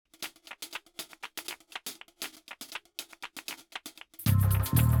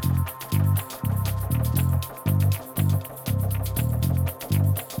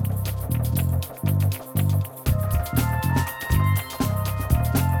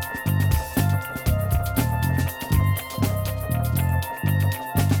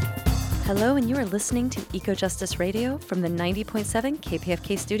Hello, and you are listening to Eco Justice Radio from the 90.7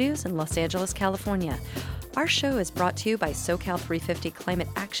 KPFK studios in Los Angeles, California. Our show is brought to you by SoCal 350 Climate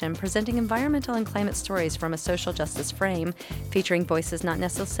Action, presenting environmental and climate stories from a social justice frame, featuring voices not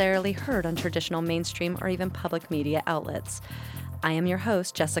necessarily heard on traditional mainstream or even public media outlets. I am your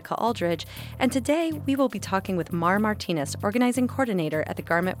host, Jessica Aldridge, and today we will be talking with Mar Martinez, organizing coordinator at the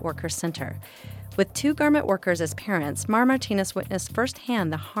Garment Workers Center. With two garment workers as parents, Mar Martinez witnessed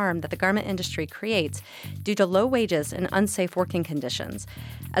firsthand the harm that the garment industry creates due to low wages and unsafe working conditions.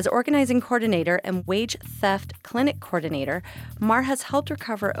 As organizing coordinator and wage theft clinic coordinator, Mar has helped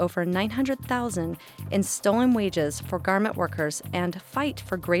recover over $900,000 in stolen wages for garment workers and fight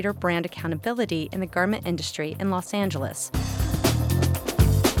for greater brand accountability in the garment industry in Los Angeles.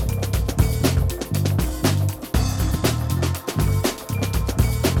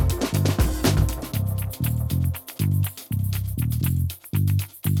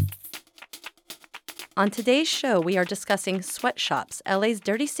 On today's show, we are discussing sweatshops, LA's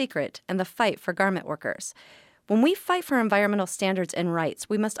dirty secret, and the fight for garment workers. When we fight for environmental standards and rights,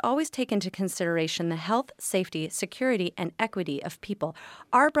 we must always take into consideration the health, safety, security, and equity of people,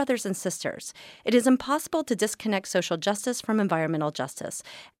 our brothers and sisters. It is impossible to disconnect social justice from environmental justice.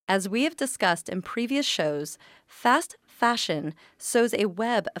 As we have discussed in previous shows, fast fashion sows a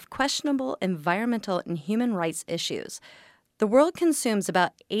web of questionable environmental and human rights issues. The world consumes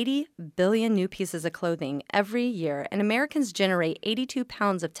about 80 billion new pieces of clothing every year, and Americans generate 82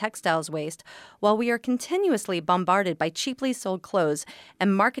 pounds of textiles waste, while we are continuously bombarded by cheaply sold clothes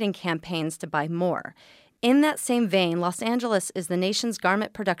and marketing campaigns to buy more. In that same vein, Los Angeles is the nation's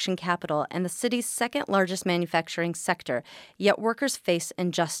garment production capital and the city's second largest manufacturing sector, yet workers face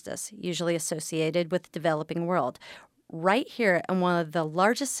injustice, usually associated with the developing world, right here in one of the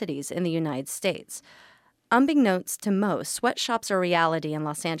largest cities in the United States. Unbeknownst to most, sweatshops are a reality in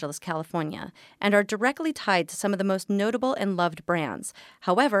Los Angeles, California, and are directly tied to some of the most notable and loved brands.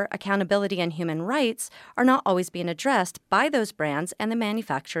 However, accountability and human rights are not always being addressed by those brands and the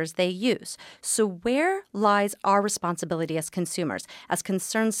manufacturers they use. So where lies our responsibility as consumers, as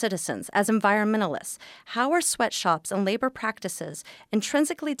concerned citizens, as environmentalists? How are sweatshops and labor practices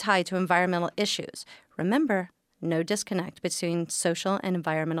intrinsically tied to environmental issues? Remember, no disconnect between social and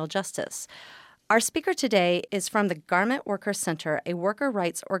environmental justice. Our speaker today is from the Garment Workers Center, a worker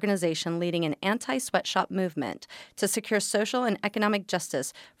rights organization leading an anti-sweatshop movement to secure social and economic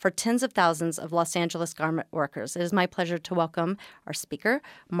justice for tens of thousands of Los Angeles garment workers. It is my pleasure to welcome our speaker,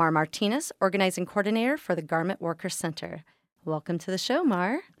 Mar Martinez, organizing coordinator for the Garment Workers Center. Welcome to the show,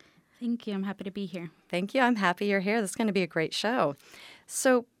 Mar. Thank you. I'm happy to be here. Thank you. I'm happy you're here. This is going to be a great show.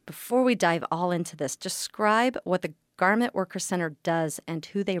 So before we dive all into this, describe what the Garment Workers Center does and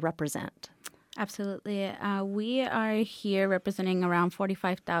who they represent. Absolutely. We are here representing around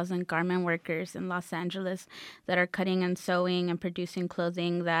 45,000 garment workers in Los Angeles that are cutting and sewing and producing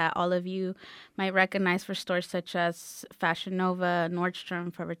clothing that all of you might recognize for stores such as Fashion Nova,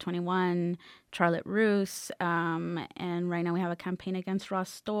 Nordstrom, Forever 21, Charlotte Russe, and right now we have a campaign against Ross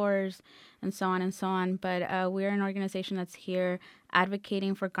Stores, and so on and so on. But we're an organization that's here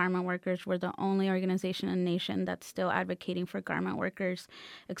advocating for garment workers. We're the only organization in the nation that's still advocating for garment workers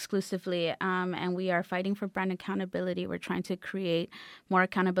exclusively, and we are fighting for brand accountability. We're trying to create more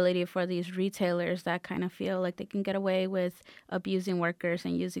accountability for these retailers that kind of feel like they can get away with abusing workers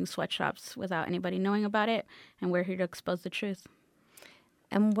and using sweatshops without anybody knowing about it, and we're here to expose the truth.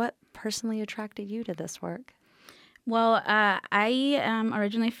 And what personally attracted you to this work? Well, I am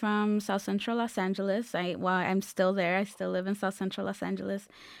originally from South Central Los Angeles. I'm still there. I still live in South Central Los Angeles.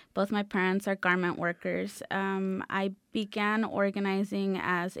 Both my parents are garment workers. I began organizing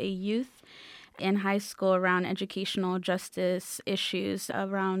as a youth in high school around educational justice issues,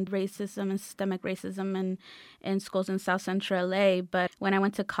 around racism and systemic racism in schools in South Central LA. But when I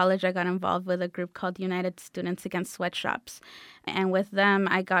went to college, I got involved with a group called United Students Against Sweatshops. And with them,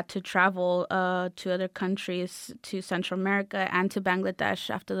 I got to travel to other countries, to Central America and to Bangladesh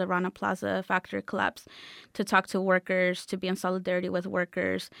after the Rana Plaza factory collapse, to talk to workers, to be in solidarity with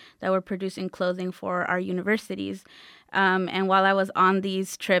workers that were producing clothing for our universities. And while I was on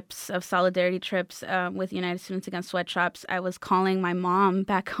these trips of solidarity trips with United Students Against Sweatshops, I was calling my mom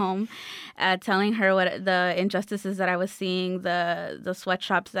back home, telling her what the injustices that I was seeing, the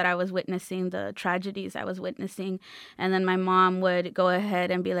sweatshops that I was witnessing, the tragedies I was witnessing. And then my mom would go ahead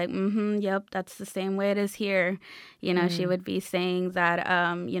and be like, yep, that's the same way it is here. She would be saying that,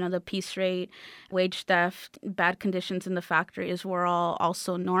 the piece rate, wage theft, bad conditions in the factories were all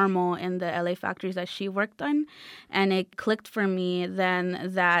also normal in the LA factories that she worked on. And it clicked for me then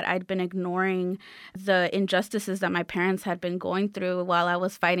that I'd been ignoring the injustices that my parents had been going through while I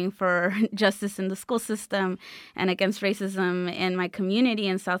was fighting for justice in the school system and against racism in my community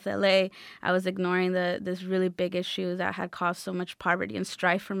in South LA. I was ignoring this really big issue that had caused so much poverty and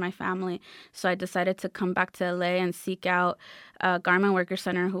strife for my family. So I decided to come back to LA and seek out Garment Worker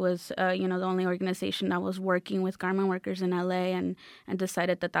Center, who was, the only organization that was working with garment workers in LA, and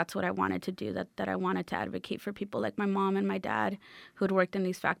decided that that's what I wanted to do, that I wanted to advocate for people like my mom and my dad who had worked in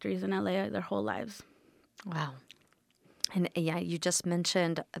these factories in LA their whole lives. Wow. And yeah, you just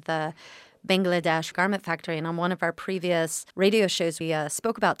mentioned the Bangladesh garment factory. And on one of our previous radio shows, we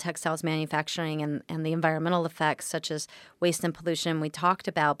spoke about textiles manufacturing and the environmental effects, such as waste and pollution. We talked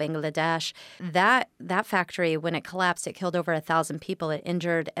about Bangladesh. That factory, when it collapsed, it killed over 1,000 people. It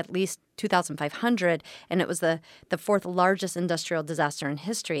injured at least 2,500, and it was the fourth largest industrial disaster in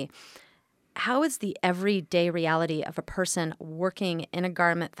history. How is the everyday reality of a person working in a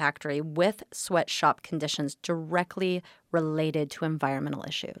garment factory with sweatshop conditions directly related to environmental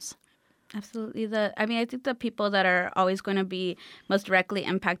issues? Absolutely. I think the people that are always going to be most directly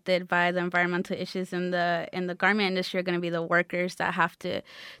impacted by the environmental issues in the garment industry are going to be the workers that have to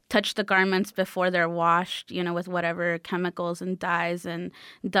touch the garments before they're washed, with whatever chemicals and dyes and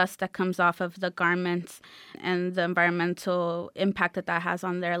dust that comes off of the garments, and the environmental impact that has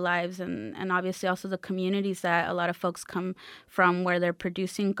on their lives, and obviously also the communities that a lot of folks come from where they're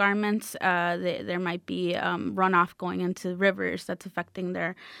producing garments. There might be runoff going into rivers that's affecting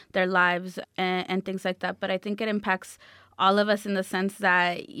their lives. And things like that. But I think it impacts all of us in the sense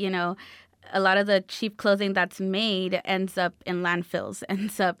that, a lot of the cheap clothing that's made ends up in landfills,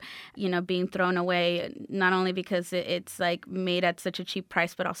 ends up, being thrown away, not only because it's like made at such a cheap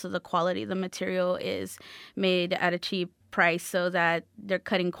price, but also the quality of the material is made at a cheap price, so that they're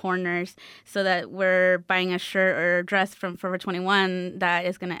cutting corners, so that we're buying a shirt or a dress from Forever 21 that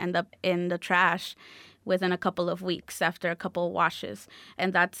is going to end up in the trash within a couple of weeks after a couple of washes.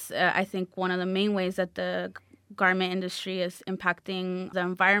 And that's, I think, one of the main ways that the garment industry is impacting the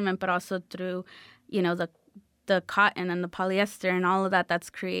environment, but also through, the cotton and the polyester and all of that's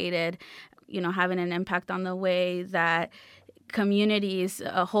created, having an impact on the way that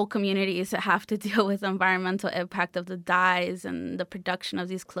whole communities have to deal with the environmental impact of the dyes and the production of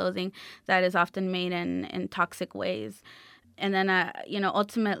these clothing that is often made in toxic ways. And then,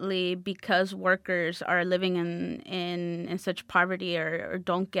 ultimately, because workers are living in such poverty or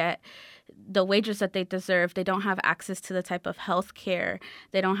don't get the wages that they deserve, they don't have access to the type of health care.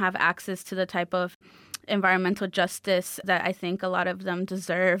 They don't have access to the type of environmental justice that I think a lot of them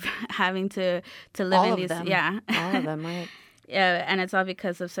deserve, having to live all in of these. Them. Yeah. All of them, right. Yeah, and it's all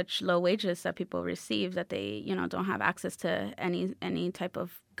because of such low wages that people receive that they, don't have access to any type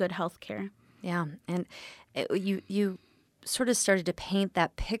of good health care. Yeah, and you sort of started to paint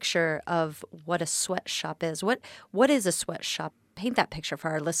that picture of what a sweatshop is. What is a sweatshop? Paint that picture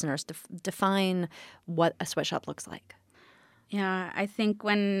for our listeners. Define what a sweatshop looks like. Yeah, I think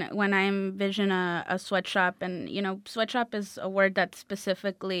when I envision a sweatshop, and sweatshop is a word that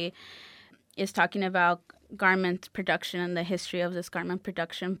specifically is talking about garment production and the history of this garment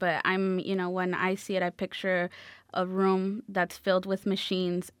production. But when I see it, I picture a room that's filled with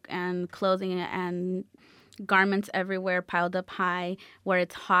machines and clothing and garments everywhere piled up high, where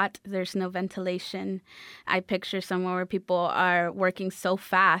it's hot, there's no ventilation. I picture somewhere where people are working so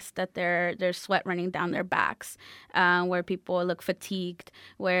fast that there's sweat running down their backs, where people look fatigued,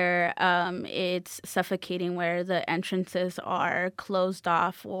 where it's suffocating, where the entrances are closed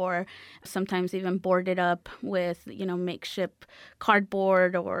off or sometimes even boarded up with, makeshift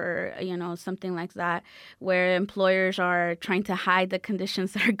cardboard or, something like that, where employers are trying to hide the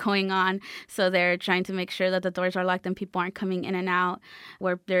conditions that are going on. So they're trying to make sure that the doors are locked and people aren't coming in and out,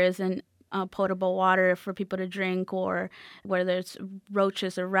 where there isn't potable water for people to drink, or where there's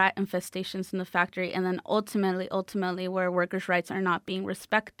roaches or rat infestations in the factory. And then ultimately where workers' rights are not being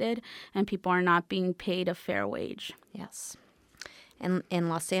respected and people are not being paid a fair wage. Yes. And in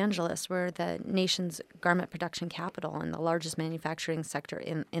Los Angeles, we're the nation's garment production capital and the largest manufacturing sector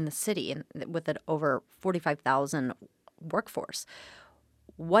in the city, and with an over 45,000 workforce.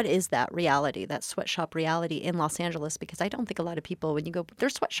 What is that reality, that sweatshop reality in Los Angeles? Because I don't think a lot of people, when you go,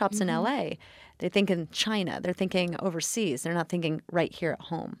 there's sweatshops in LA, they're thinking China, they're thinking overseas, they're not thinking right here at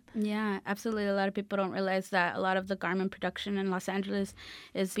home. Yeah, absolutely. A lot of people don't realize that a lot of the garment production in Los Angeles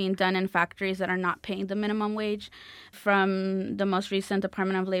is being done in factories that are not paying the minimum wage. From the most recent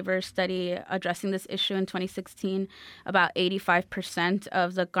Department of Labor study addressing this issue in 2016, about 85%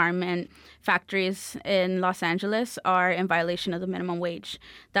 of the garment factories in Los Angeles are in violation of the minimum wage.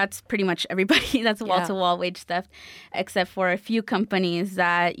 That's pretty much everybody. That's wall-to-wall wage theft, except for a few companies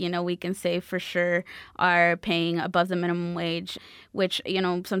that, we can say for sure are paying above the minimum wage, which,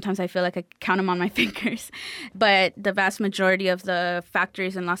 sometimes I feel like I count them on my fingers. But the vast majority of the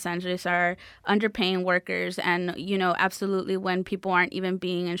factories in Los Angeles are underpaying workers. And, absolutely when people aren't even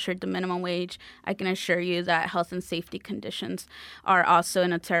being insured the minimum wage, I can assure you that health and safety conditions are also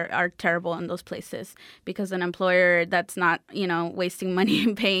are terrible in those places, because an employer that's not, wasting money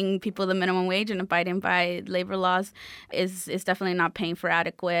and paying people the minimum wage and abiding by labor laws is definitely not paying for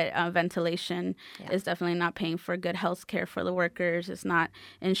adequate ventilation, is definitely not paying for good health care for the workers, is not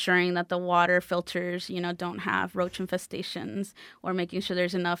ensuring that the water filters, don't have roach infestations, or making sure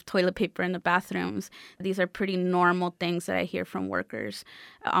there's enough toilet paper in the bathrooms. These are pretty normal things that I hear from workers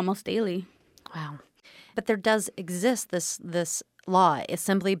almost daily. Wow. But there does exist this law,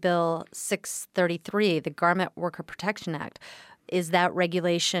 Assembly Bill 633, the Garment Worker Protection Act. Is that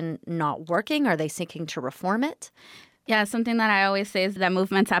regulation not working? Are they seeking to reform it? Yeah, something that I always say is that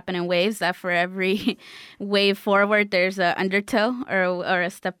movements happen in waves, that for every wave forward, there's an undertow or a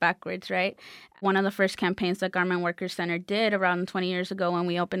step backwards, right? One of the first campaigns that Garment Workers Center did around 20 years ago when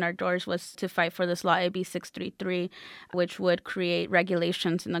we opened our doors was to fight for this law, AB 633, which would create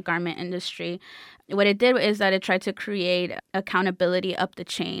regulations in the garment industry. What it did is that it tried to create accountability up the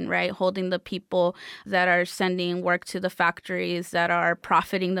chain, right? Holding the people that are sending work to the factories that are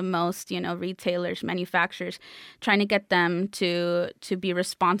profiting the most, retailers, manufacturers, trying to get them to be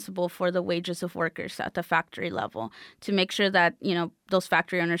responsible for the wages of workers at the factory level, to make sure that, those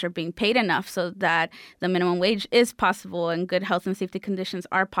factory owners are being paid enough so that the minimum wage is possible and good health and safety conditions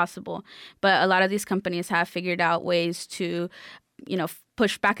are possible. But a lot of these companies have figured out ways to,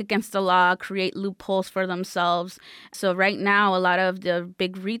 push back against the law, create loopholes for themselves. So right now, a lot of the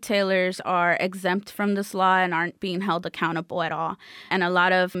big retailers are exempt from this law and aren't being held accountable at all. And a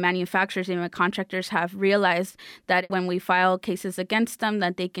lot of manufacturers, even contractors, have realized that when we file cases against them,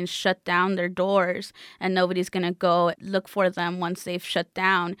 that they can shut down their doors and nobody's going to go look for them once they've shut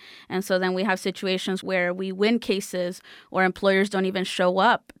down. And so then we have situations where we win cases or employers don't even show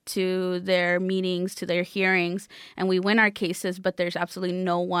up to their meetings, to their hearings, and we win our cases, but there's absolutely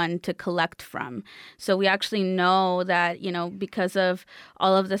no one to collect from. So we actually know that, because of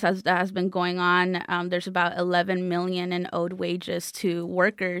all of this that has been going on, there's about 11 million in owed wages to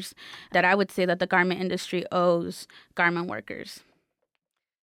workers that I would say that the garment industry owes garment workers.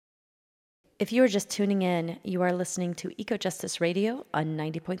 If you are just tuning in, you are listening to Eco Justice Radio on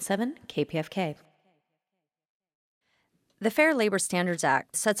 90.7 KPFK. The Fair Labor Standards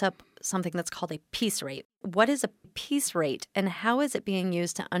Act sets up something that's called a piece rate. What is a piece rate, and how is it being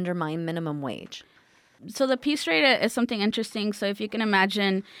used to undermine minimum wage? So the piece rate is something interesting. So if you can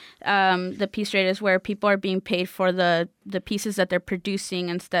imagine, the piece rate is where people are being paid for the pieces that they're producing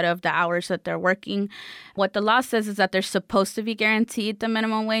instead of the hours that they're working. What the law says is that they're supposed to be guaranteed the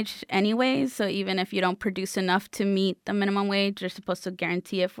minimum wage anyways. So even if you don't produce enough to meet the minimum wage, they're supposed to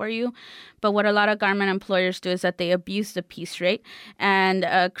guarantee it for you. But what a lot of garment employers do is that they abuse the piece rate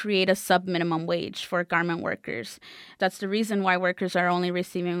and create a sub-minimum wage for garment workers. That's the reason why workers are only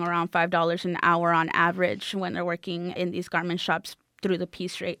receiving around $5 an hour on average when they're working in these garment shops through the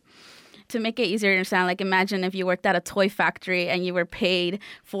piece rate. To make it easier to understand, like imagine if you worked at a toy factory and you were paid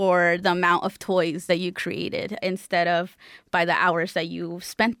for the amount of toys that you created instead of by the hours that you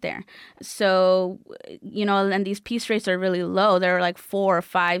spent there. So, and these piece rates are really low. They're like 4 or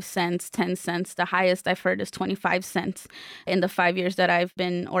 5 cents, 10 cents. The highest I've heard is 25 cents in the 5 years that I've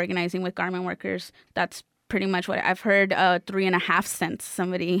been organizing with garment workers. That's pretty much what I've heard. 3.5 cents.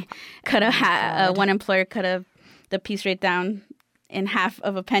 Somebody could have one employer cut the piece rate down in half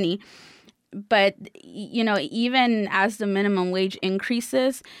of a penny. But, even as the minimum wage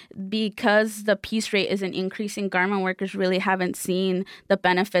increases, because the piece rate isn't increasing, garment workers really haven't seen the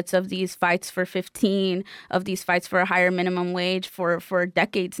benefits of these fights for 15, of these fights for a higher minimum wage for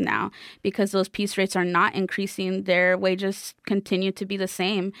decades now. Because those piece rates are not increasing, their wages continue to be the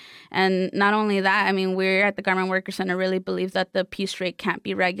same. And not only that, we're at the Garment Workers Center really believe that the piece rate can't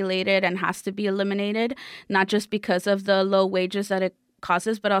be regulated and has to be eliminated, not just because of the low wages that it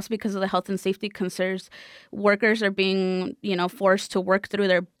causes, but also because of the health and safety concerns. Workers are being, forced to work through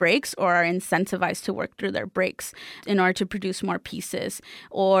their breaks or are incentivized to work through their breaks in order to produce more pieces,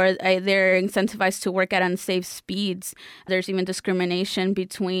 or they're incentivized to work at unsafe speeds. There's even discrimination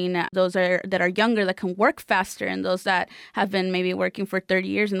between those that are younger that can work faster and those that have been maybe working for 30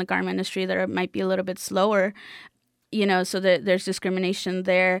 years in the garment industry that might be a little bit slower. So there's discrimination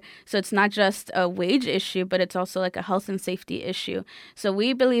there. So it's not just a wage issue, but it's also like a health and safety issue. So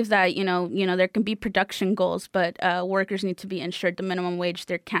we believe that, there can be production goals, but workers need to be ensured the minimum wage.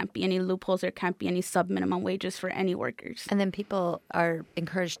 There can't be any loopholes. There can't be any sub-minimum wages for any workers. And then people are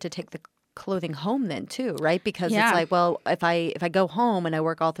encouraged to take the clothing home then too, right? Because it's like, well, if I go home and I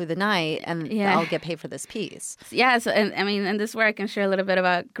work all through the night, and I'll get paid for this piece. Yeah. So, and this is where I can share a little bit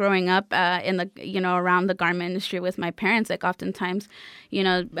about growing up in the, around the garment industry with my parents. Like oftentimes,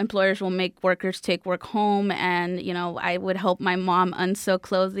 employers will make workers take work home, and, I would help my mom unsew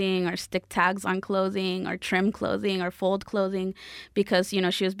clothing or stick tags on clothing or trim clothing or fold clothing because,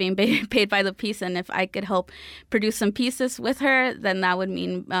 she was being paid by the piece. And if I could help produce some pieces with her, then that would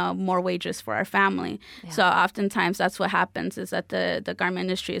mean more wages for our family. Yeah. So oftentimes that's what happens, is that the garment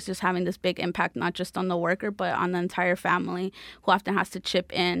industry is just having this big impact, not just on the worker, but on the entire family, who often has to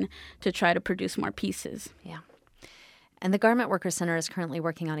chip in to try to produce more pieces. Yeah. And the Garment Workers Center is currently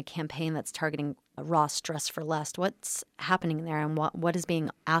working on a campaign that's targeting Ross Dress for Less. What's happening there, and what is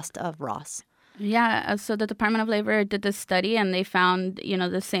being asked of Ross? Yeah, so the Department of Labor did this study, and they found,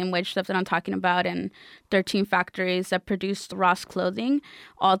 the same wage stuff that I'm talking about in 13 factories that produced Ross clothing.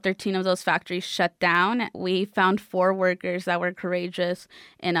 All 13 of those factories shut down. We found 4 workers that were courageous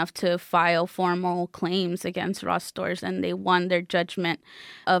enough to file formal claims against Ross stores, and they won their judgment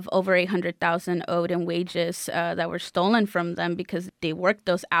of over $800,000 owed in wages that were stolen from them because they worked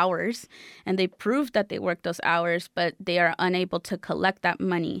those hours, and they proved that they worked those hours, but they are unable to collect that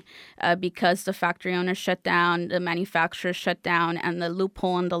money because the factory owners shut down, the manufacturers shut down, and the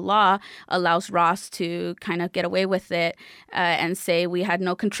loophole in the law allows Ross to kind of get away with it and say we had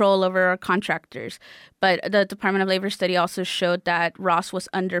no control over our contractors. But the Department of Labor study also showed that Ross was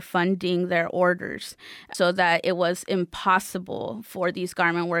underfunding their orders, so that it was impossible for these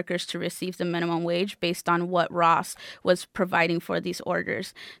garment workers to receive the minimum wage based on what Ross was providing for these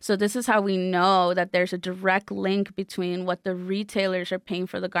orders. So this is how we know that there's a direct link between what the retailers are paying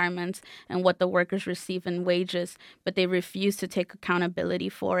for the garments and what the workers receive in wages, but they refuse to take accountability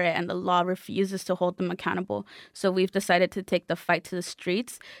for it, and the law refuses to hold them accountable. So we've decided to take the fight to the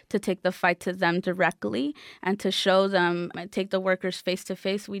streets, to take the fight to them directly, and to show them, take the workers face to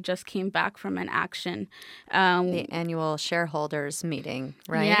face. We just came back from an action. The annual shareholders meeting,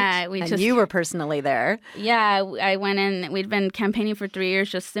 right? Yeah. You were personally there. Yeah, I went in. We'd been campaigning for 3 years,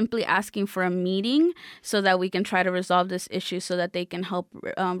 just simply asking for a meeting so that we can try to resolve this issue so that they can help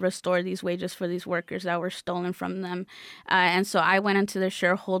restore these wages for these workers that were stolen from them. And so I went into the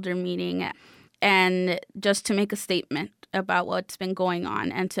shareholder meeting and just to make a statement about what's been going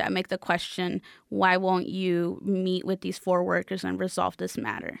on and to make the question, why won't you meet with these 4 workers and resolve this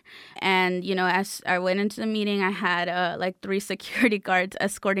matter? And, as I went into the meeting, I had 3 security guards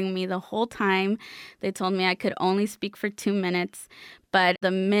escorting me the whole time. They told me I could only speak for 2 minutes. But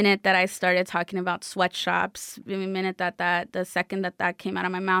the minute that I started talking about sweatshops, the second that came out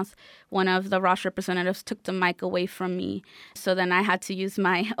of my mouth, one of the Ross representatives took the mic away from me. So then I had to use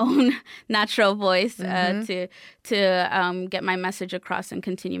my own natural voice to get my message across and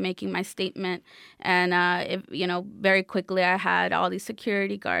continue making my statement. And very quickly I had all these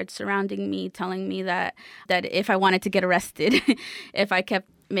security guards surrounding me, telling me that if I wanted to get arrested, if I kept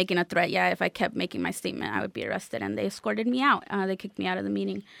making a threat, if I kept making my statement, I would be arrested. And they escorted me out. They kicked me out of the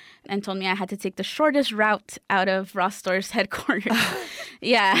meeting and told me I had to take the shortest route out of Ross Store's headquarters.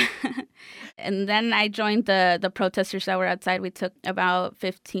 Yeah. And then I joined the protesters that were outside. We took about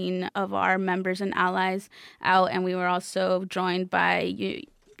 15 of our members and allies out, and we were also joined by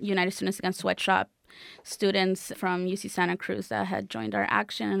United Students Against Sweatshop students from UC Santa Cruz that had joined our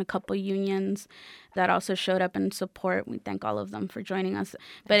action, and a couple unions that also showed up in support. We thank all of them for joining us.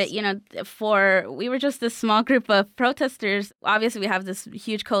 But, we were just this small group of protesters. Obviously, we have this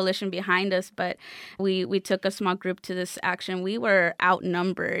huge coalition behind us, but we took a small group to this action. We were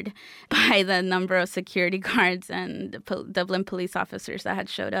outnumbered by the number of security guards and Dublin police officers that had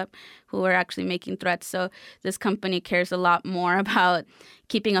showed up who were actually making threats. So this company cares a lot more about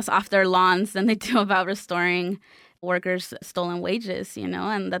keeping us off their lawns than they do about restoring workers' stolen wages,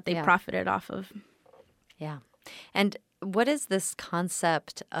 and that they profited off of. Yeah. And what is this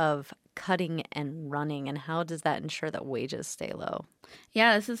concept of cutting and running, and how does that ensure that wages stay low?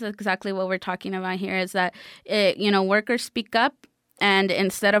 Yeah, this is exactly what we're talking about here, is that, workers speak up And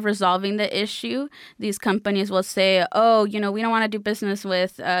instead of resolving the issue, these companies will say, oh, we don't want to do business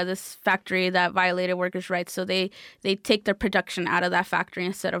with this factory that violated workers' rights. So they take their production out of that factory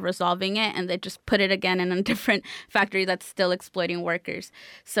instead of resolving it, and they just put it again in a different factory that's still exploiting workers.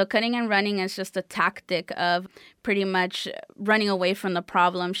 So cutting and running is just a tactic of pretty much running away from the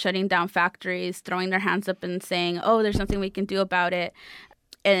problem, shutting down factories, throwing their hands up and saying, oh, there's nothing we can do about it.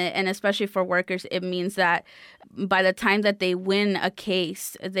 And especially for workers, it means that by the time that they win a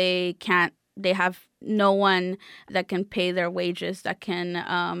case, they have no one that can pay their wages, that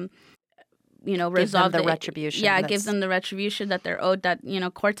can, resolve the retribution. Yeah, give them the retribution that they're owed, that,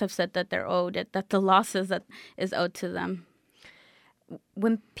 courts have said that they're owed, that the losses that is owed to them.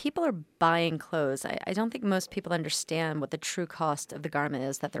 When people are buying clothes, I don't think most people understand what the true cost of the garment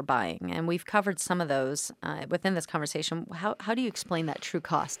is that they're buying. And we've covered some of those within this conversation. How do you explain that true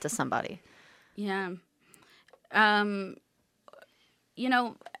cost to somebody? Yeah.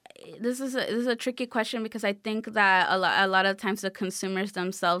 This is a tricky question because I think that a lot of times the consumers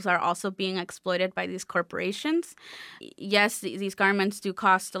themselves are also being exploited by these corporations. Yes, these garments do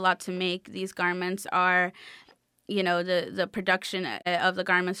cost a lot to make. These garments are... the production of the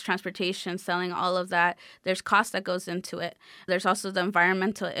garments, transportation, selling, all of that, there's cost that goes into it. There's also the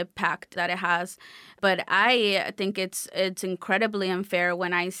environmental impact that it has. But I think it's incredibly unfair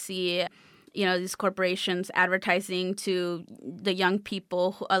when I see these corporations advertising to the young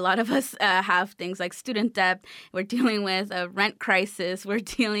people. A lot of us have things like student debt. We're dealing with a rent crisis. We're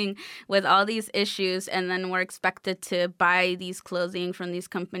dealing with all these issues. And then we're expected to buy these clothing from these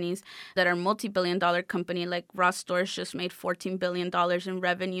companies that are multi-billion-dollar company. Like Ross Stores just made $14 billion in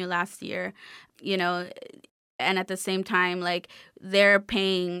revenue last year, and at the same time, like, they're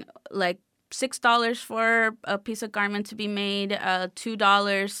paying like $6 for a piece of garment to be made.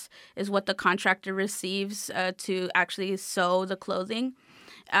 $2 is what the contractor receives to actually sew the clothing.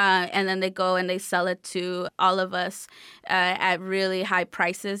 And then they go and they sell it to all of us at really high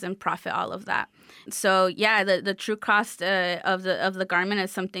prices and profit all of that. So yeah, the true cost of the garment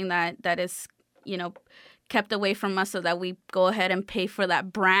is something that is, kept away from us, so that we go ahead and pay for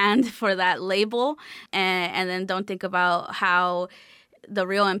that brand, for that label, and then don't think about how the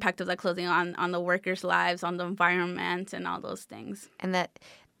real impact of that clothing on the workers' lives, on the environment, and all those things. And that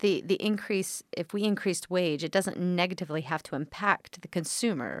the increase, if we increased wage, it doesn't negatively have to impact the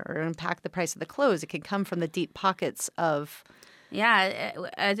consumer or impact the price of the clothes. It can come from the deep pockets of... Yeah,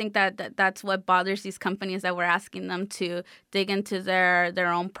 I think that's what bothers these companies, that we're asking them to dig into their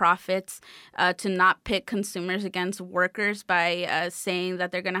own profits, to not pit consumers against workers by saying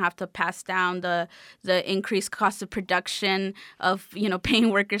that they're going to have to pass down the increased cost of production of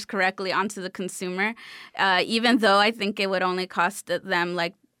paying workers correctly onto the consumer, even though I think it would only cost them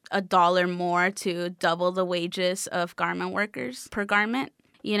like $1 more to double the wages of garment workers per garment.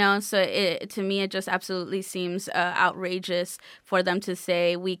 So to me, it just absolutely seems outrageous for them to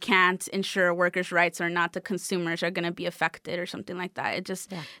say we can't ensure workers' rights or not, the consumers are going to be affected or something like that. It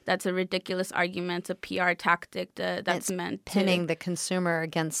just, that's a ridiculous argument, a PR tactic that's meant to... pinning the consumer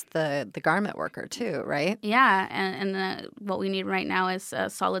against the garment worker too, right? Yeah, and what we need right now is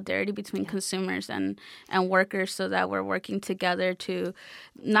solidarity between consumers and workers, so that we're working together to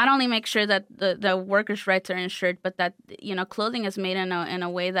not only make sure that the workers' rights are ensured, but that, clothing is made in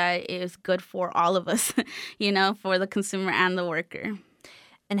a way that is good for all of us, for the consumer and the worker.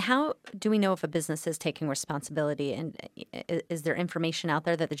 And how do we know if a business is taking responsibility? And is there information out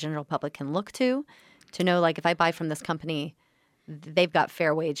there that the general public can look to know, like, if I buy from this company, they've got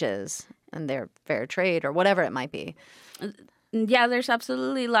fair wages and they're fair trade or whatever it might be? Yeah, there's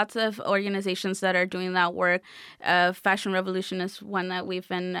absolutely lots of organizations that are doing that work. Fashion Revolution is one that we've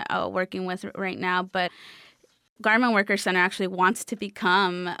been working with right now, but Garment Workers Center actually wants to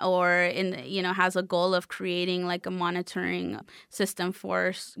become, has a goal of creating like a monitoring system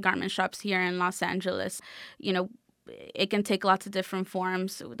for garment shops here in Los Angeles. It can take lots of different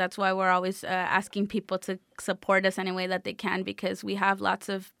forms. That's why we're always asking people to support us any way that they can, because we have lots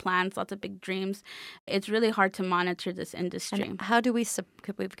of plans, lots of big dreams. It's really hard to monitor this industry. And how do we?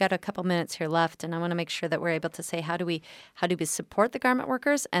 We've got a couple minutes here left, and I want to make sure that we're able to say how do we support the garment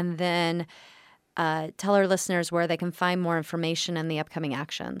workers, and then tell our listeners where they can find more information and the upcoming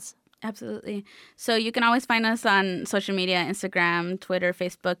actions. Absolutely. So you can always find us on social media, Instagram, Twitter,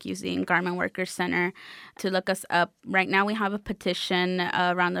 Facebook, using Garment Workers Center to look us up. Right now we have a petition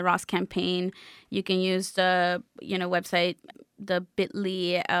around the Ross campaign. You can use the website, the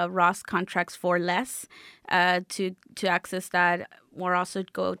bit.ly Ross Contracts for Less. to access that, or also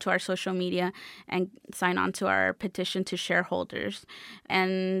go to our social media and sign on to our petition to shareholders.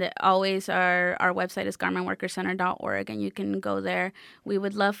 And always our website is garmentworkerscenter.org, and you can go there. We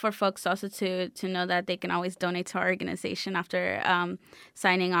would love for folks also to know that they can always donate to our organization after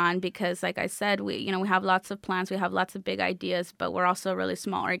signing on, because like I said, we have lots of plans, we have lots of big ideas, but we're also a really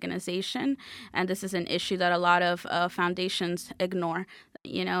small organization, and this is an issue that a lot of foundations ignore.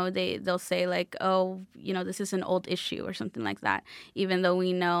 They'll say like, oh, this is an old issue or something like that, even though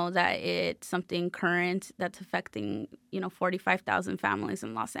we know that it's something current that's affecting 45,000 families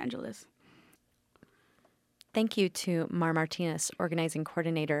in Los Angeles. Thank you to Mar Martinez, organizing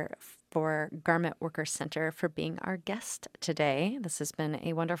coordinator for Garment Workers Center, for being our guest today. This has been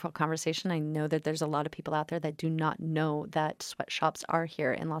a wonderful conversation. I know that there's a lot of people out there that do not know that sweatshops are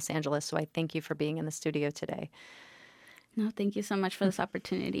here in Los Angeles, so I thank you for being in the studio today. No, thank you so much for this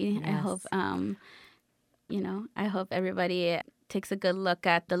opportunity. Yes. I hope everybody takes a good look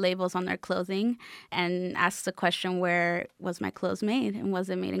at the labels on their clothing and asks the question, where was my clothes made, and was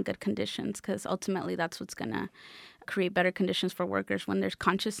it made in good conditions? Because ultimately that's what's going to create better conditions for workers, when there's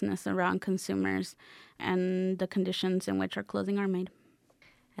consciousness around consumers and the conditions in which our clothing are made.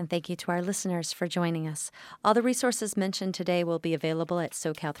 And thank you to our listeners for joining us. All the resources mentioned today will be available at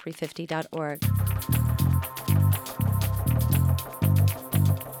SoCal350.org.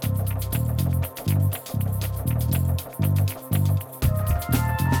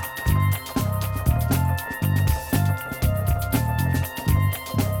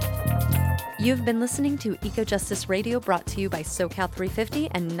 You've been listening to Eco Justice Radio, brought to you by SoCal 350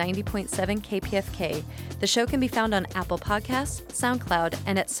 and 90.7 KPFK. The show can be found on Apple Podcasts, SoundCloud,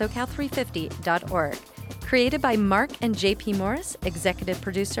 and at SoCal350.org. Created by Mark and JP Morris, executive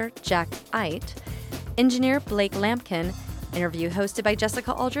producer Jack Eit, engineer Blake Lampkin, interview hosted by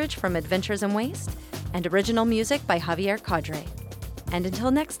Jessica Aldridge from Adventures in Waste, and original music by Javier Cadre. And until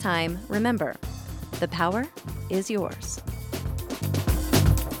next time, remember, the power is yours.